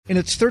In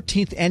its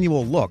 13th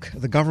annual look,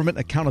 the Government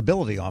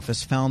Accountability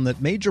Office found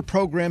that major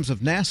programs of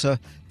NASA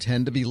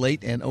tend to be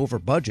late and over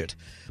budget.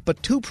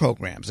 But two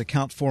programs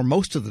account for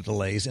most of the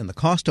delays and the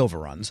cost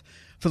overruns.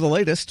 For the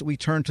latest, we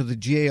turn to the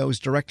GAO's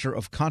Director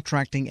of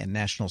Contracting and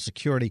National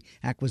Security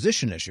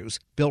Acquisition Issues,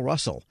 Bill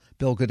Russell.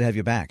 Bill, good to have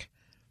you back.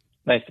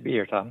 Nice to be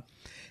here, Tom.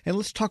 And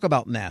let's talk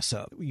about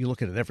NASA. You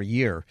look at it every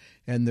year,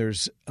 and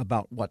there's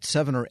about,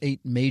 7 or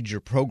 8 major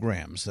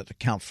programs that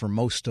account for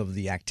most of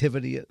the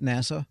activity at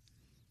NASA?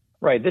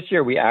 Right. This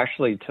year, we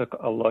actually took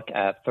a look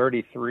at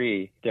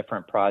 33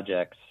 different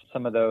projects.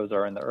 Some of those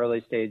are in the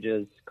early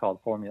stages called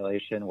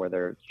formulation, where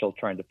they're still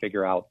trying to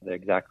figure out the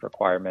exact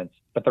requirements.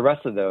 But the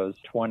rest of those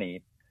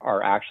 20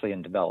 are actually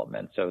in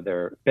development. So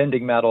they're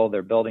bending metal,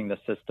 they're building the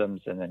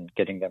systems, and then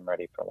getting them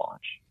ready for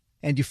launch.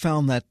 And you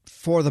found that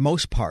for the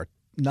most part,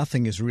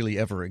 nothing is really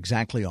ever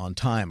exactly on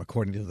time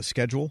according to the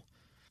schedule?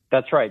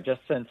 That's right.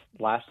 Just since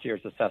last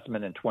year's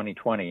assessment in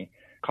 2020,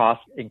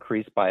 costs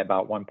increased by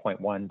about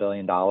 $1.1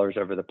 billion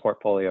over the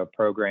portfolio of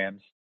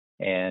programs,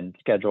 and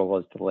schedule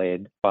was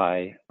delayed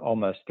by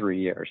almost 3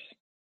 years.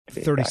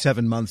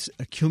 37 months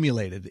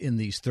accumulated in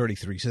these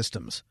 33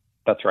 systems.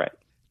 That's right.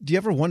 Do you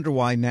ever wonder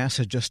why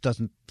NASA just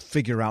doesn't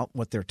figure out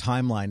what their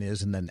timeline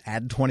is and then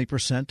add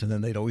 20% and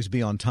then they'd always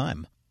be on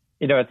time?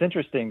 You know, it's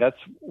interesting. That's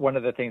one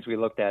of the things we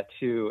looked at,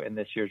 too, in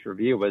this year's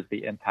review was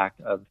the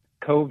impact of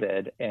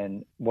COVID.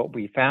 And what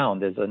we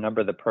found is a number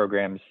of the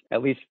programs,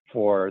 at least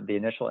for the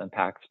initial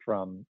impacts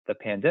from the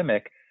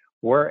pandemic,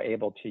 were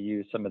able to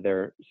use some of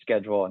their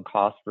schedule and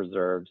cost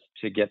reserves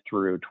to get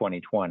through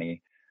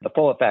 2020. The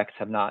full effects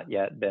have not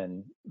yet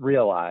been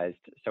realized,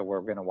 so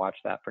we're going to watch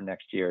that for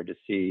next year to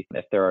see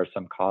if there are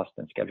some cost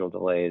and schedule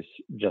delays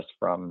just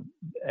from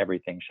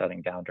everything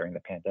shutting down during the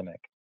pandemic.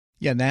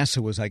 Yeah, NASA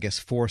was, I guess,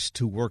 forced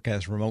to work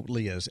as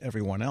remotely as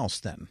everyone else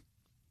then.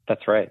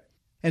 That's right.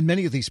 And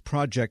many of these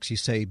projects, you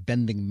say,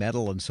 bending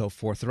metal and so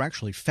forth, they're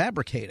actually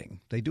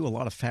fabricating. They do a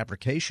lot of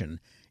fabrication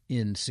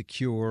in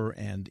secure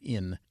and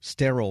in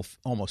sterile,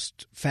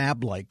 almost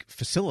fab-like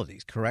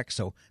facilities, correct?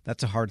 So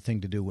that's a hard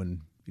thing to do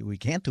when we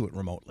can't do it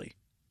remotely.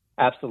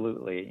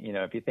 Absolutely. You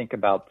know, if you think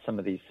about some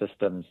of these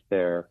systems,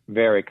 they're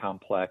very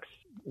complex,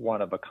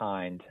 one of a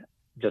kind.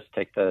 Just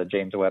take the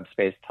James Webb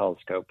Space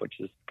Telescope, which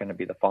is going to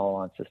be the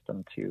follow-on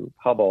system to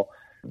Hubble.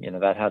 You know,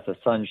 that has a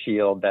sun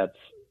shield that's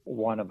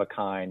one of a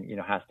kind,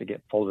 has to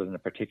get folded in a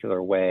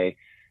particular way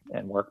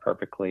and work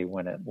perfectly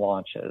when it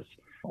launches.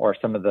 Or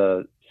some of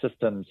the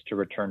systems to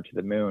return to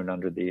the moon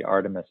under the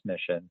Artemis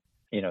mission.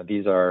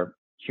 These are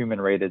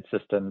human-rated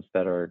systems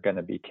that are going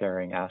to be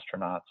carrying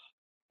astronauts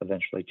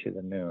eventually to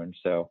the moon.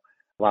 So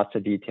lots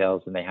of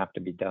details, and they have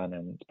to be done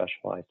in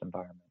specialized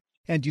environments.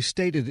 And you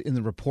stated in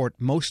the report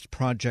most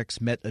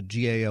projects met a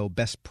GAO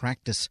best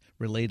practice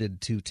related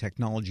to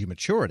technology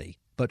maturity,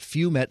 but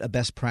few met a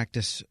best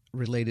practice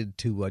related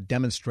to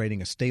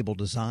demonstrating a stable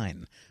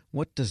design.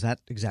 What does that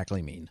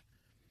exactly mean?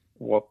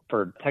 Well,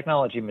 for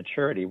technology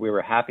maturity, we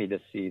were happy to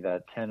see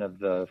that 10 of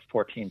the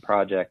 14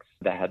 projects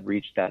that had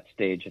reached that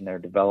stage in their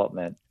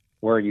development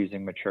were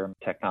using mature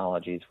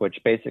technologies, which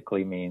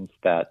basically means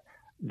that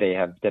they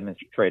have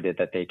demonstrated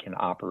that they can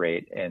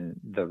operate in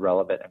the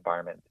relevant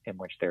environment in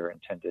which they're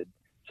intended.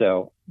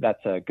 So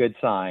that's a good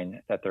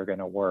sign that they're going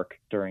to work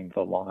during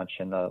the launch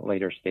and the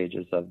later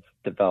stages of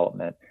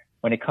development.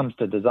 When it comes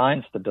to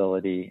design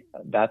stability,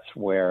 that's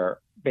where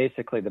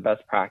basically the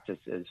best practice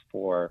is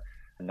for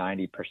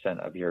 90%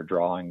 of your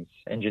drawings,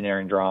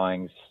 engineering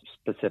drawings,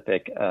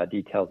 specific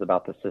details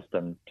about the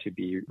system to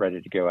be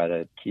ready to go at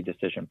a key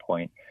decision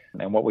point.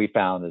 And what we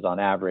found is on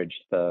average,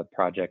 the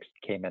projects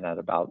came in at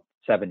about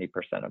 70%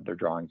 of their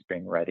drawings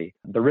being ready.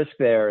 The risk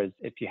there is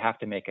if you have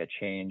to make a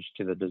change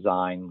to the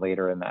design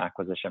later in the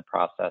acquisition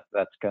process,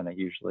 that's going to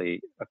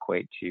usually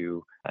equate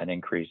to an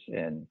increase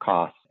in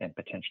cost and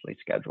potentially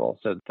schedule.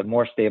 So the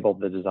more stable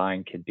the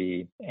design could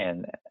be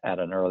and at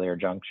an earlier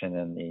junction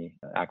in the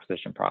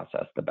acquisition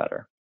process, the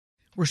better.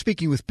 We're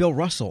speaking with Bill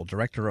Russell,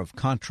 Director of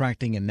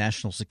Contracting and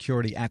National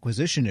Security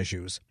Acquisition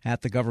Issues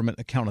at the Government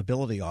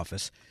Accountability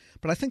Office.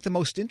 But I think the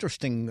most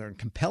interesting or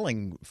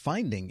compelling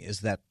finding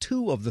is that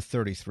 2 of the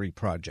 33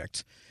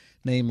 projects,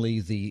 namely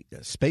the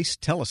Space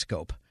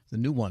Telescope, the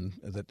new one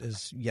that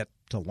is yet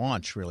to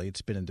launch, really,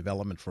 it's been in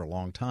development for a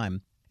long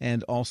time,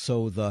 and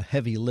also the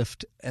Heavy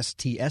Lift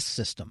STS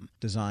system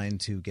designed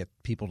to get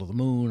people to the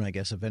moon, I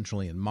guess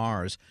eventually in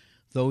Mars,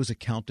 those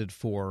accounted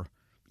for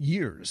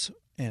years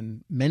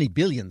and many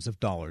billions of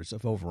dollars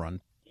of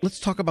overrun. Let's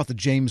talk about the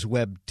James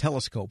Webb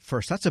Telescope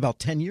first. That's about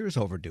 10 years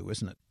overdue,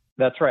 isn't it?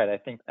 That's right. I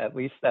think at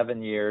least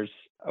 7 years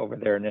over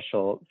their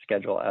initial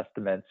schedule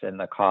estimates, and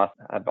the costs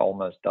have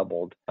almost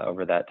doubled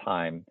over that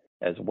time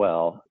as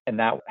well. And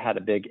that had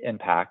a big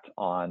impact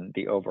on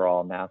the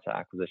overall NASA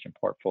acquisition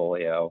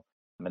portfolio.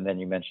 And then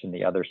you mentioned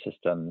the other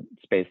system,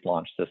 Space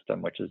Launch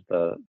System, which is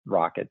the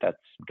rocket that's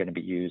going to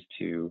be used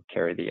to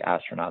carry the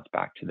astronauts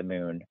back to the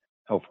moon,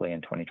 hopefully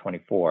in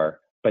 2024.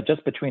 But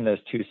just between those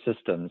two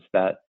systems,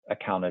 that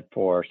accounted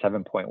for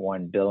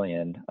 $7.1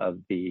 billion of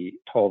the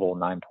total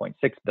 $9.6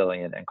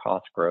 billion in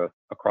cost growth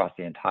across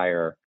the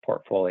entire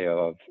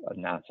portfolio of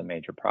NASA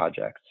major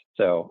projects.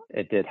 So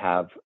it did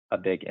have a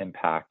big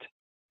impact.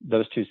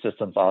 Those two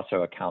systems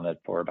also accounted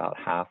for about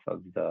half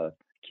of the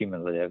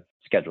cumulative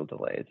schedule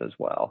delays as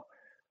well.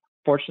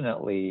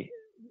 Fortunately,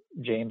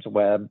 James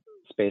Webb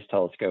Space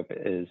Telescope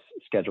is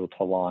scheduled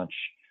to launch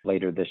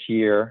later this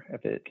year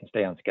if it can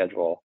stay on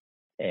schedule.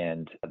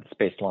 And the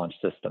Space Launch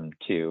System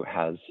 2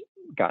 has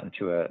gotten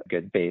to a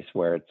good base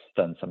where it's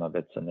done some of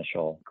its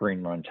initial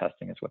green run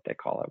testing is what they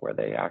call it, where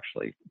they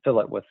actually fill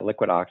it with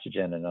liquid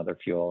oxygen and other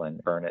fuel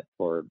and burn it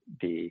for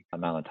the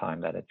amount of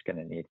time that it's going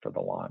to need for the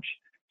launch.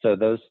 So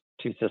those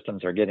two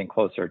systems are getting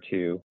closer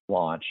to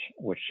launch,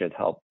 which should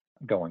help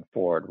going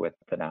forward with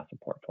the NASA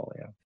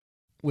portfolio.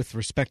 With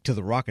respect to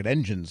the rocket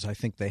engines, I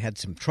think they had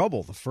some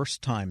trouble the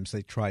first times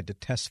they tried to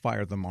test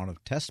fire them on a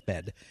test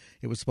bed.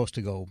 It was supposed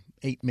to go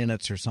 8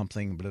 minutes or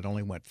something, but it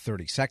only went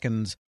 30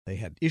 seconds. They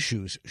had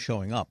issues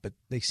showing up, but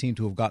they seem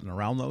to have gotten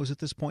around those at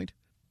this point.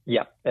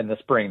 Yeah, in the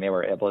spring they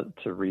were able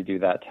to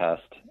redo that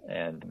test,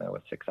 and it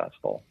was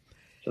successful.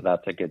 So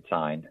that's a good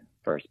sign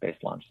for a space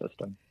launch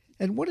system.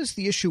 And what is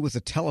the issue with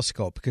the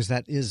telescope? Because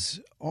that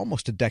is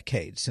almost a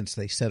decade since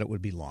they said it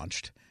would be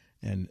launched,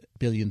 and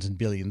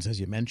billions, as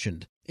you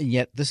mentioned. And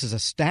yet this is a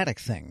static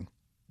thing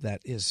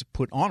that is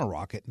put on a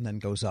rocket and then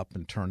goes up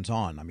and turns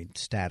on. I mean,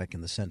 static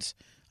in the sense,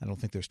 I don't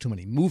think there's too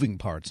many moving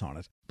parts on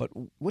it. But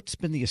what's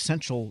been the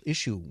essential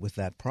issue with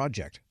that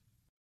project?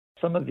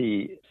 Some of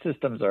the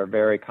systems are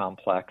very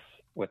complex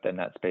within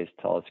that space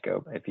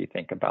telescope. If you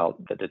think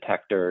about the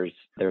detectors,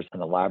 there's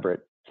an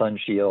elaborate sun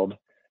shield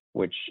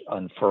which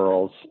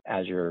unfurls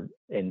as you're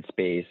in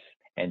space,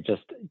 and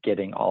just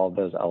getting all of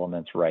those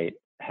elements right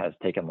has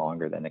taken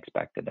longer than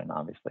expected, and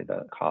obviously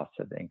the costs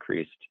have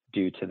increased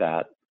due to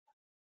that.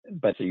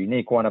 But it's a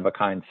unique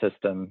one-of-a-kind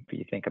system. If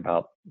you think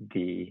about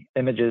the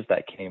images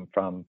that came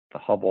from the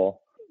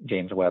Hubble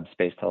James Webb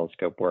Space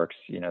Telescope works,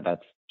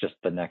 that's just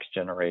the next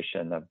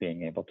generation of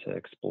being able to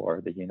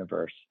explore the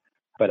universe.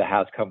 But it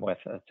has come with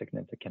a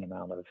significant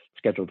amount of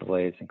schedule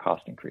delays and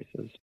cost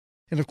increases.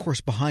 And of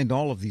course, behind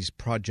all of these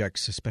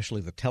projects,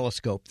 especially the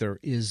telescope, there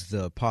is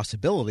the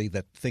possibility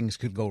that things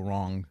could go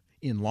wrong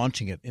in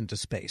launching it into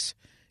space.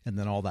 And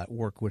then all that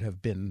work would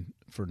have been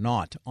for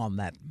naught on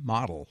that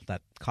model,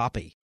 that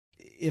copy.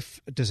 If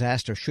a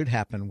disaster should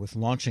happen with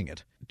launching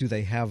it, do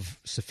they have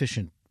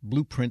sufficient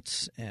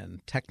blueprints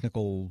and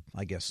technical,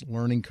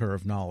 learning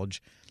curve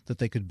knowledge that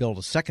they could build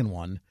a second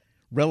one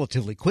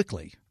relatively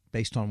quickly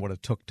based on what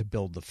it took to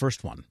build the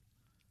first one?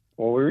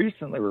 Well, we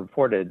recently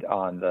reported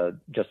on the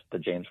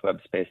James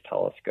Webb Space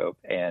Telescope,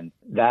 and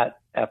that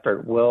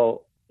effort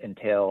will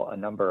entail a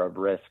number of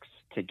risks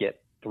to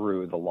get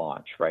through the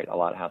launch, right? A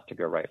lot has to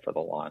go right for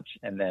the launch.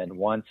 And then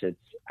once it's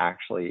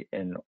actually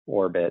in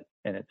orbit,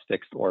 in its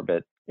fixed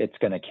orbit, it's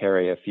going to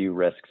carry a few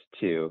risks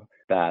too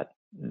that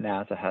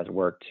NASA has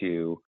worked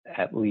to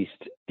at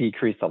least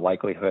decrease the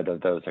likelihood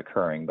of those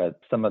occurring, but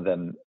some of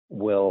them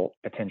will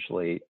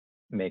potentially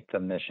make the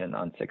mission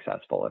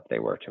unsuccessful if they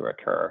were to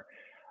occur.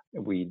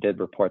 We did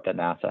report that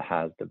NASA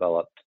has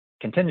developed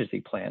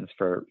contingency plans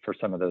for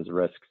some of those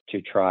risks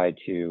to try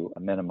to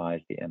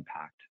minimize the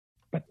impact.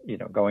 But,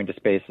 going to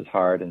space is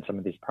hard, and some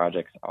of these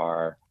projects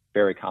are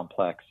very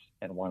complex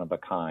and one of a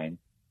kind.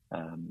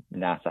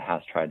 NASA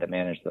has tried to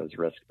manage those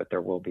risks, but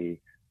there will be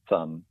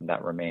some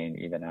that remain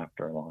even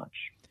after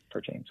launch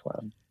for James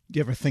Webb. Do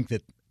you ever think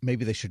that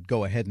maybe they should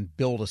go ahead and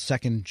build a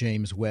second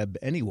James Webb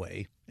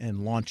anyway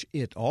and launch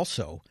it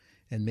also?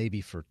 And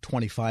maybe for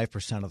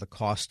 25% of the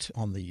cost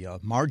on the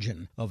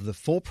margin of the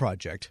full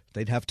project,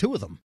 they'd have two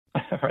of them.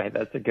 Right,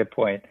 that's a good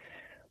point.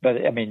 But,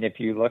 if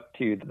you look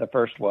to the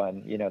first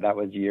one, that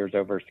was years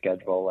over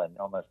schedule and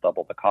almost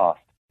double the cost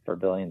for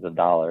billions of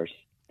dollars.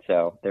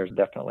 So there's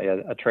definitely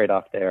a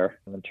trade-off there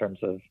in terms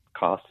of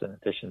cost and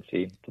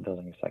efficiency to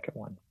building a second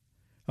one.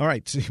 All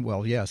right.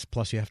 Well, yes.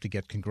 Plus, you have to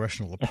get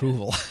congressional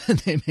approval.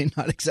 They may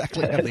not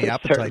exactly have the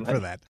appetite for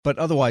that. But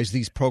otherwise,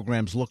 these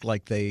programs look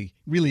like they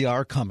really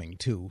are coming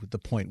to the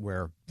point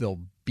where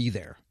they'll be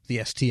there,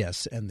 the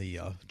STS and the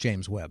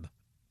James Webb.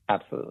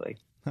 Absolutely.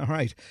 All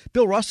right.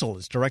 Bill Russell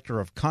is Director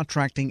of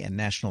Contracting and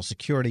National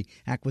Security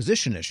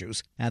Acquisition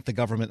Issues at the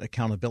Government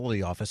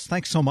Accountability Office.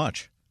 Thanks so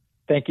much.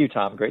 Thank you,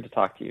 Tom. Great to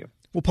talk to you.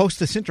 We'll post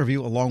this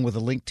interview along with a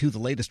link to the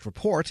latest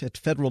report at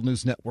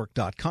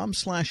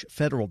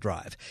federalnewsnetwork.com/Federal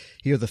Drive.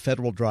 Hear the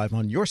Federal Drive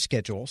on your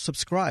schedule.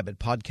 Subscribe at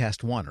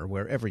Podcast One or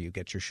wherever you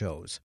get your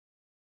shows.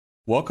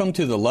 Welcome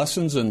to the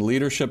Lessons in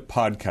Leadership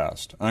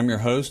podcast. I'm your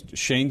host,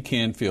 Shane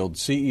Canfield,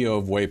 CEO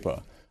of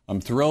WEPA.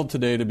 I'm thrilled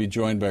today to be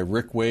joined by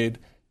Rick Wade,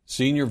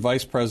 Senior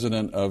Vice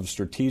President of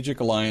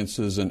Strategic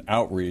Alliances and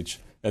Outreach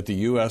at the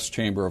U.S.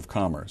 Chamber of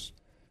Commerce.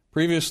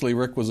 Previously,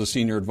 Rick was a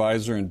Senior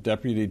Advisor and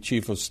Deputy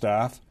Chief of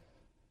Staff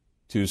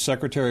to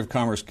Secretary of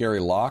Commerce Gary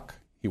Locke.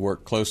 He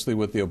worked closely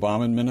with the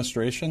Obama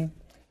administration,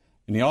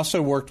 and he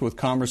also worked with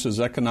Commerce's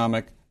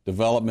Economic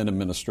Development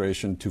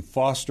Administration to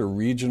foster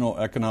regional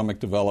economic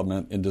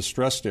development in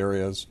distressed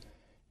areas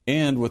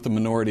and with the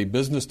Minority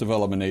Business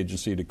Development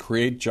Agency to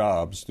create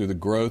jobs through the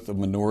growth of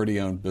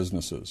minority-owned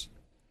businesses.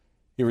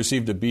 He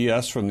received a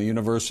BS from the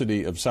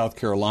University of South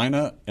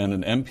Carolina and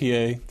an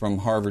MPA from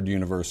Harvard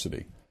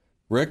University.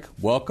 Rick,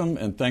 welcome,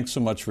 and thanks so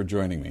much for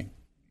joining me.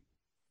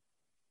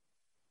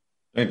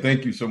 And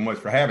thank you so much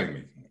for having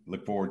me.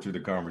 Look forward to the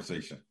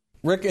conversation.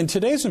 Rick, in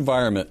today's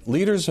environment,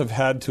 leaders have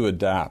had to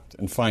adapt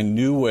and find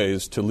new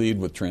ways to lead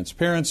with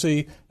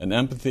transparency and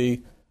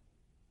empathy.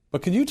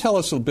 But can you tell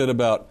us a bit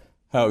about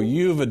how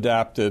you've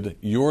adapted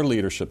your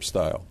leadership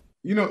style?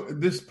 You know,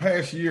 this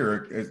past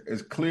year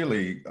has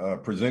clearly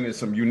presented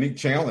some unique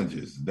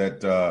challenges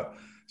that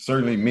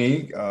certainly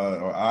me,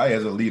 or I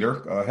as a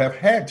leader, have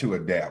had to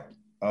adapt.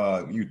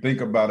 You think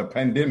about a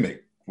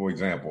pandemic, for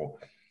example,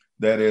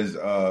 that has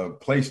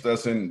placed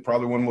us in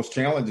probably one of the most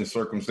challenging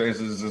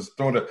circumstances is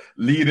sort of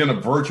lead in a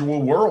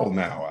virtual world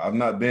now. I've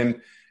not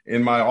been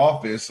in my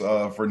office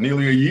for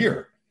nearly a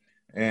year.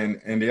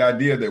 And the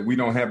idea that we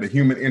don't have the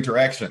human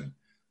interaction,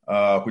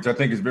 which I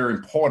think is very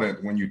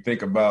important when you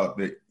think about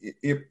the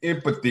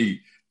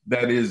empathy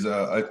that is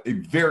a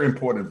very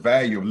important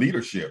value of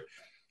leadership.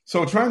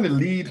 So trying to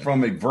lead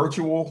from a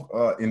virtual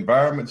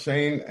environment,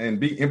 Shane, and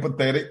be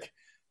empathetic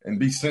and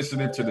be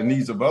sensitive to the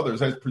needs of others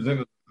has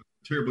presented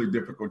terribly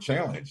difficult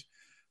challenge.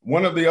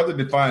 One of the other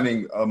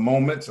defining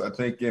moments, I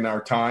think, in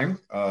our time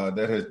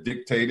that has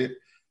dictated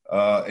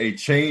a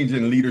change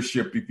in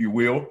leadership, if you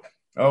will,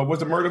 was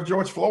the murder of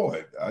George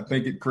Floyd. I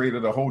think it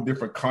created a whole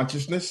different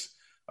consciousness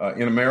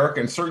in America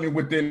and certainly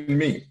within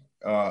me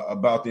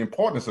about the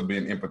importance of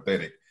being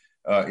empathetic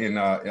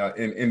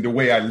in the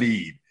way I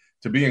lead,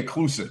 to be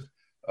inclusive,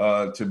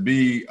 to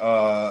be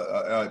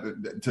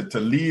to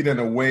lead in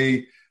a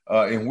way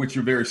in which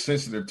you're very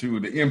sensitive to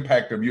the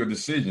impact of your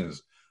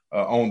decisions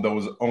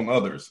on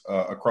others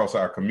across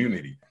our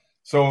community.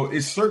 So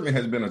it certainly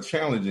has been a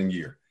challenging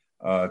year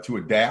to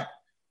adapt,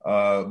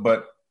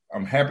 but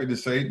I'm happy to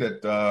say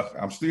that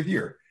I'm still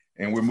here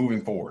and we're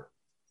moving forward.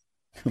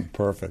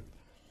 Perfect.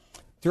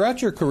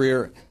 Throughout your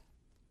career,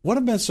 what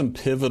have been some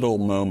pivotal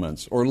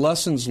moments or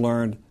lessons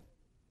learned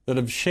that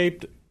have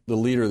shaped the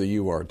leader that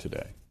you are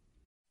today?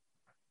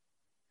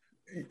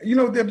 You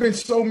know, there have been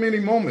so many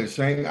moments,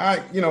 Shane.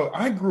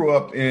 I grew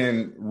up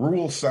in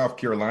rural South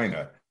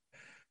Carolina.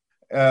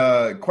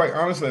 Quite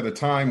honestly, at a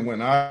time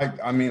when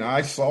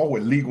I saw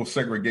what legal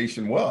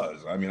segregation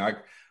was.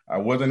 I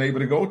wasn't able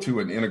to go to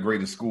an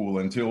integrated school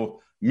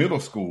until middle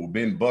school,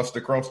 being bused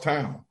across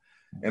town.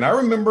 And I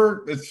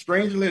remember, as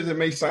strangely as it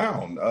may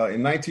sound,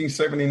 in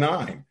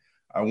 1979,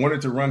 I wanted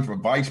to run for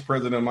vice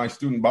president of my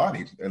student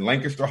body at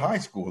Lancaster High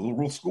School, a little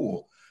rural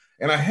school.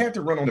 And I had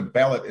to run on the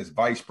ballot as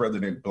vice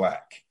president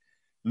black,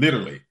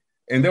 literally.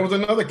 And there was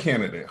another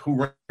candidate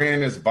who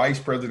ran as vice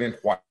president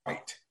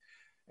white.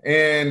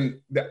 And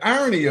the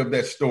irony of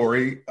that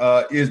story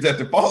is that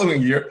the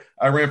following year,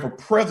 I ran for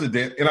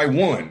president and I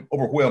won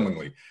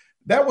overwhelmingly.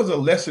 That was a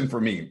lesson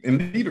for me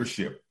in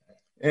leadership.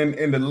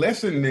 And the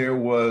lesson there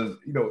was,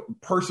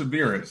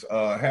 perseverance,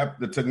 have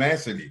the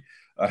tenacity,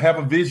 have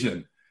a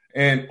vision,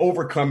 and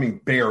overcoming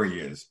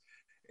barriers.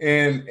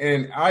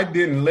 And I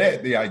didn't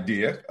let the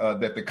idea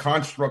that the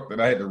construct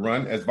that I had to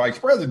run as vice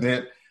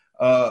president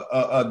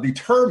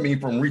deter me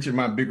from reaching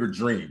my bigger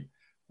dream,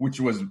 which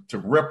was to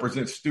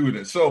represent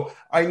students. So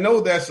I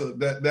know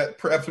that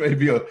perhaps may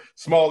be a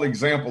small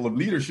example of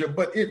leadership,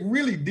 but it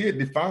really did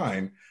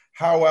define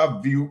how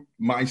I view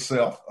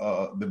myself,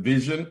 the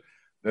vision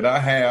that I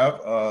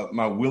have,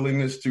 my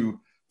willingness to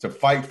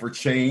fight for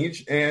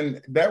change.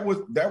 And that was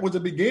the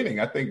beginning.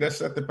 I think that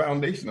set the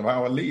foundation of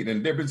how I lead.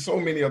 And there have been so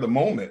many other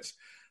moments.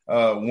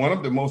 One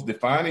of the most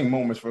defining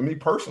moments for me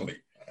personally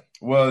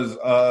was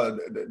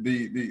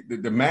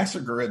the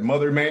massacre at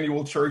Mother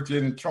Emanuel Church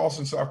in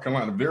Charleston, South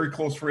Carolina. A very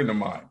close friend of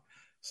mine,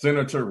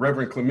 Senator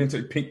Reverend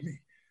Clemente Pinckney,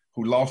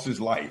 who lost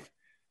his life.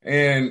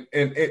 And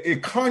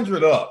it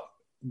conjured up,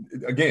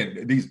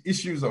 again, these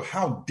issues of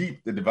how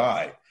deep the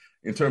divide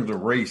in terms of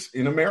race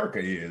in America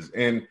is.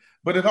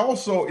 But it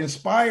also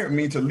inspired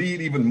me to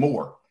lead even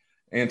more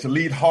and to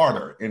lead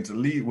harder and to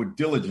lead with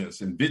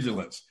diligence and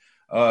vigilance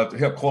to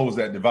help close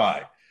that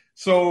divide.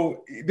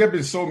 So there have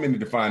been so many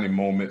defining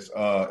moments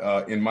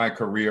in my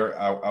career.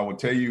 I will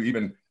tell you,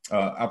 even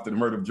after the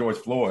murder of George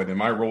Floyd and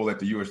my role at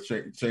the U.S.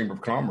 Chamber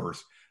of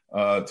Commerce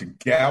to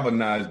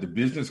galvanize the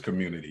business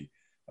community,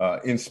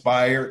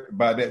 inspired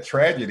by that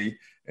tragedy.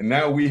 And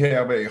now we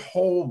have a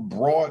whole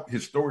broad,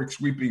 historic,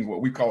 sweeping, what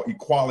we call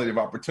equality of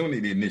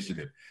opportunity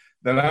initiative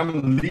that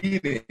I'm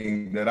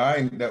leading, that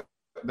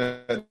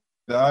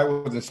I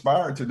was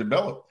inspired to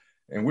develop.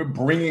 And we're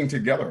bringing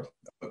together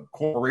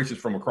corporations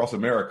from across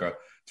America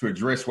to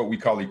address what we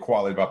call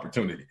equality of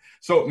opportunity.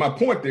 So my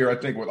point there, I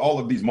think, with all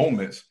of these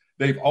moments,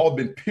 they've all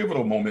been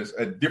pivotal moments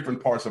at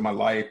different parts of my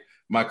life,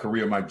 my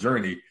career, my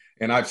journey.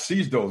 And I've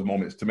seized those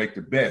moments to make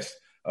the best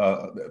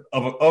of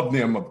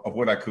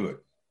what I could.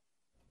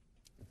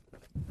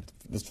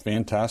 That's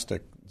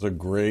fantastic. It's a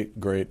great,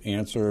 great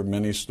answer.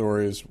 Many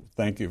stories.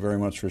 Thank you very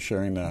much for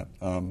sharing that.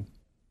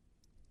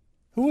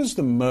 Who is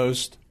the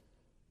most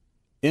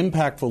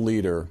impactful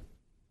leader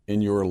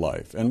in your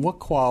life, and what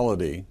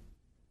quality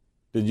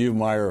did you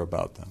admire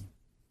about them?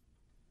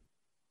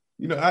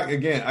 You know,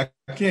 I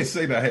can't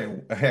say that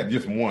I had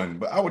just one,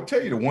 but I would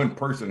tell you the one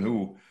person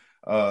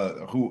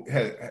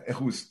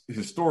whose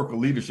historical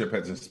leadership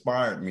has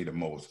inspired me the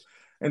most,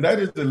 and that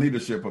is the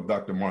leadership of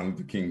Dr. Martin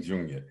Luther King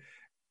Jr.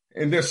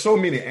 And there's so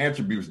many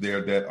attributes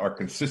there that are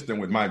consistent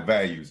with my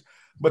values.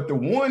 But the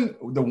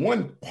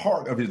one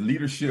part of his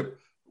leadership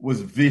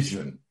was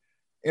vision.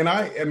 And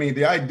I mean,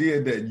 the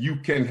idea that you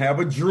can have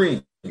a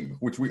dream,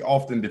 which we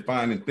often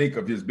define and think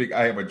of his big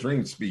 "I have a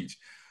dream" speech.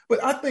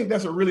 But I think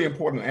that's a really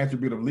important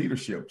attribute of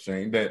leadership,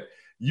 Shane, that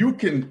you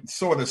can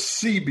sort of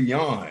see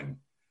beyond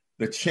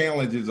the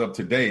challenges of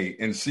today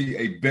and see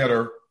a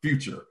better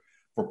future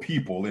for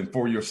people and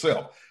for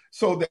yourself.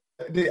 So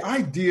the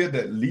idea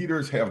that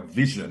leaders have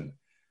vision,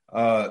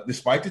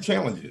 despite the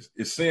challenges,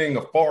 is seeing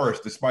a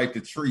forest despite the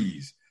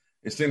trees,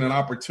 is seeing an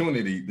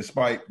opportunity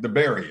despite the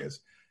barriers.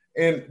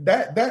 And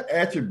that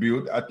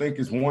attribute, I think,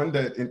 is one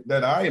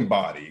that I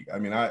embody. I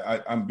mean,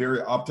 I'm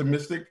very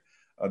optimistic,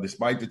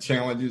 despite the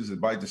challenges,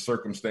 despite the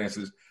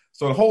circumstances.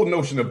 So the whole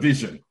notion of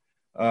vision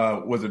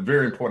was a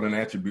very important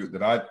attribute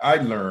that I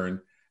learned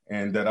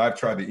and that I've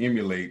tried to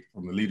emulate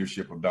from the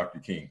leadership of Dr.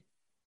 King.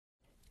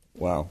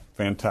 Wow,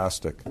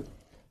 fantastic.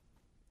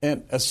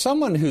 And as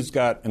someone who's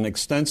got an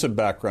extensive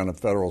background in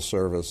federal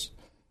service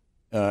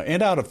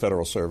and out of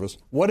federal service,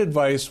 what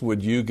advice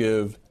would you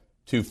give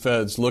to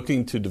feds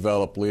looking to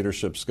develop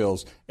leadership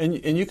skills? And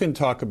you can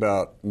talk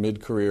about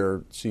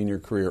mid-career, senior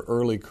career,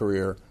 early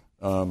career.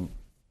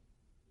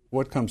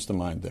 What comes to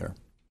mind there?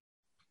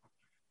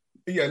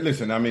 Yeah,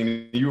 listen, I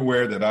mean, you're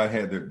aware that I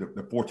had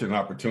the fortunate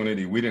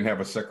opportunity. We didn't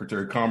have a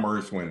Secretary of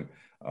Commerce when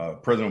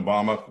President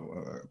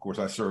Obama, of course,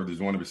 I served as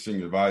one of his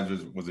senior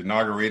advisors, was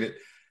inaugurated.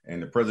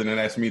 And the president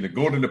asked me to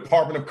go to the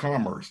Department of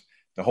Commerce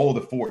to hold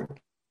the fort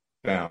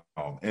down.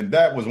 And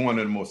that was one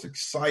of the most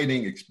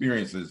exciting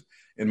experiences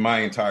in my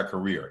entire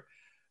career,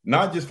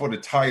 not just for the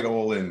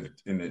title and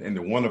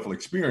the wonderful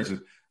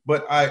experiences,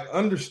 but I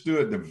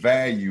understood the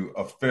value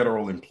of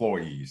federal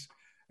employees.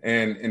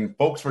 And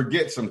folks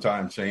forget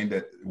sometimes, Shane,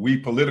 that we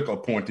political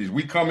appointees,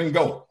 we come and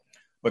go.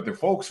 But the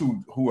folks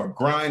who are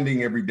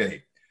grinding every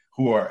day,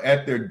 who are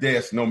at their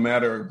desk no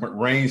matter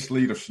rain,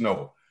 sleet, or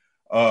snow,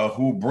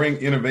 who bring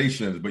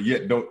innovations, but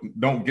yet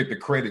don't get the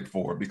credit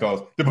for it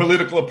because the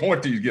political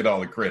appointees get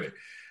all the credit.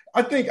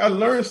 I think I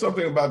learned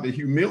something about the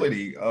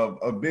humility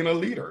of being a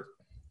leader.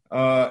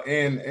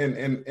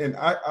 And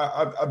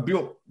I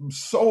built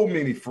so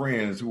many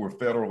friends who were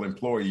federal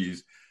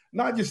employees,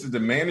 not just at the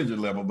manager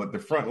level, but the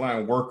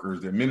frontline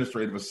workers, the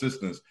administrative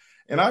assistants.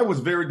 And I was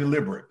very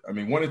deliberate. I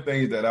mean, one of the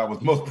things that I was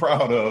most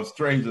proud of,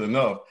 strangely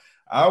enough,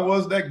 I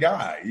was that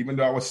guy, even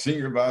though I was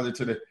senior advisor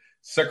to the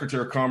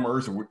Secretary of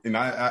Commerce, and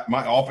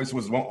my office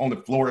was on the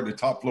floor, at the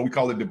top floor. We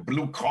call it the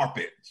blue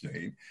carpet,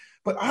 Shane.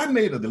 But I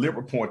made a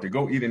deliberate point to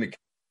go eat in the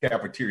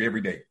cafeteria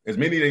every day, as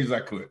many days as I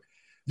could,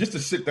 just to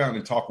sit down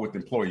and talk with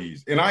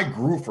employees. And I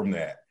grew from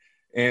that.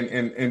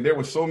 And there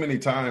were so many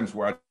times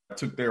where I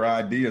took their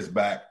ideas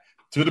back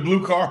to the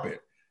blue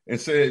carpet and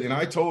said, and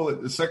I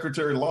told the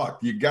Secretary Locke,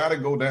 you got to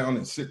go down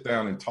and sit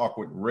down and talk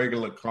with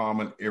regular,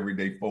 common,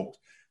 everyday folks.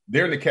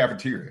 They're in the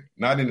cafeteria,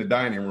 not in the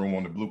dining room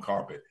on the blue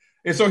carpet.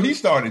 And so he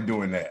started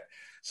doing that.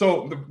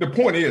 So the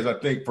point is, I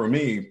think for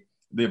me,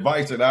 the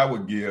advice that I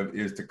would give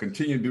is to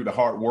continue to do the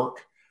hard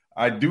work.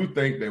 I do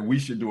think that we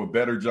should do a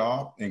better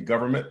job in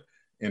government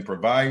in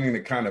providing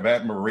the kind of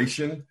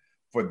admiration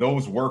for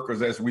those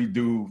workers as we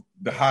do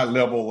the high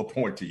level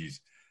appointees.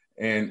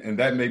 And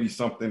that may be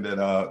something that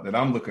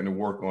I'm looking to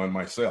work on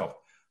myself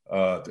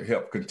to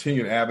help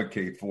continue to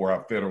advocate for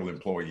our federal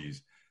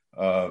employees.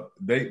 Those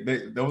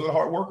are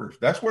hard workers.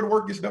 That's where the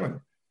work gets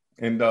done.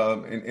 And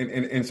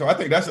so I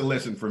think that's a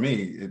lesson for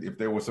me. If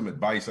there was some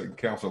advice and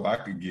counsel I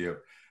could give,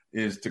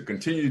 is to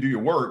continue to do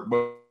your work,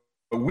 but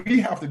we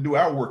have to do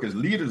our work as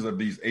leaders of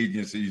these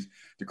agencies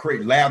to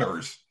create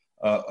ladders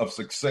of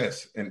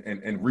success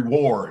and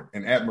reward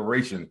and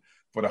admiration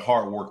for the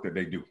hard work that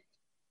they do.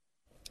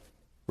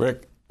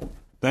 Rick,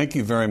 thank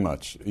you very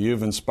much.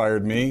 You've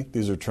inspired me.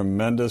 These are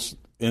tremendous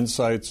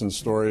insights and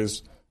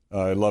stories.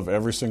 I love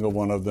every single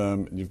one of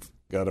them. You've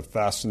got a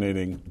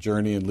fascinating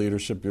journey in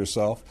leadership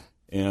yourself.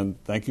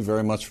 And thank you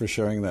very much for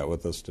sharing that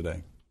with us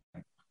today.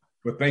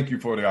 Well, thank you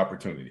for the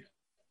opportunity.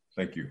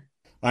 Thank you.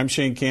 I'm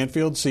Shane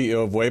Canfield,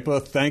 CEO of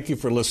WEPA. Thank you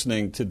for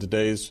listening to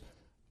today's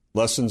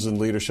Lessons in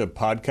Leadership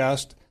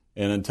podcast.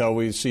 And until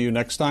we see you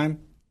next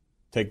time,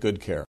 take good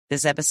care.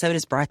 This episode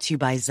is brought to you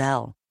by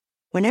Zelle.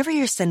 Whenever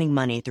you're sending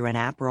money through an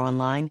app or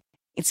online,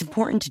 it's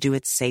important to do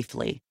it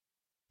safely.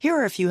 Here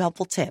are a few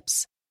helpful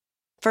tips.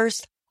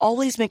 First,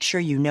 always make sure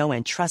you know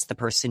and trust the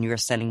person you are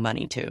sending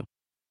money to.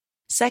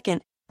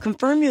 Second,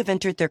 confirm you have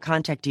entered their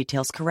contact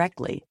details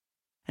correctly.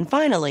 And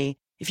finally,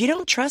 if you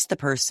don't trust the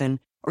person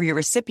or your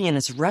recipient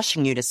is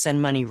rushing you to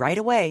send money right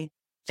away,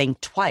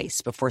 think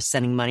twice before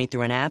sending money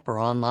through an app or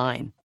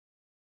online.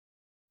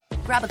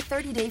 Grab a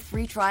 30-day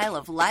free trial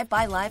of Live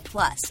by Live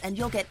Plus, and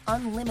you'll get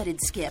unlimited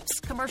skips,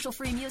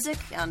 commercial-free music,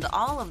 and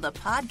all of the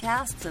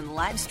podcasts and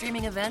live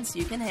streaming events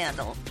you can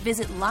handle.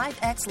 Visit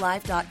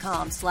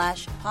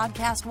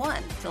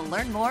livexlive.com/podcast1 to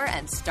learn more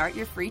and start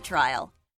your free trial.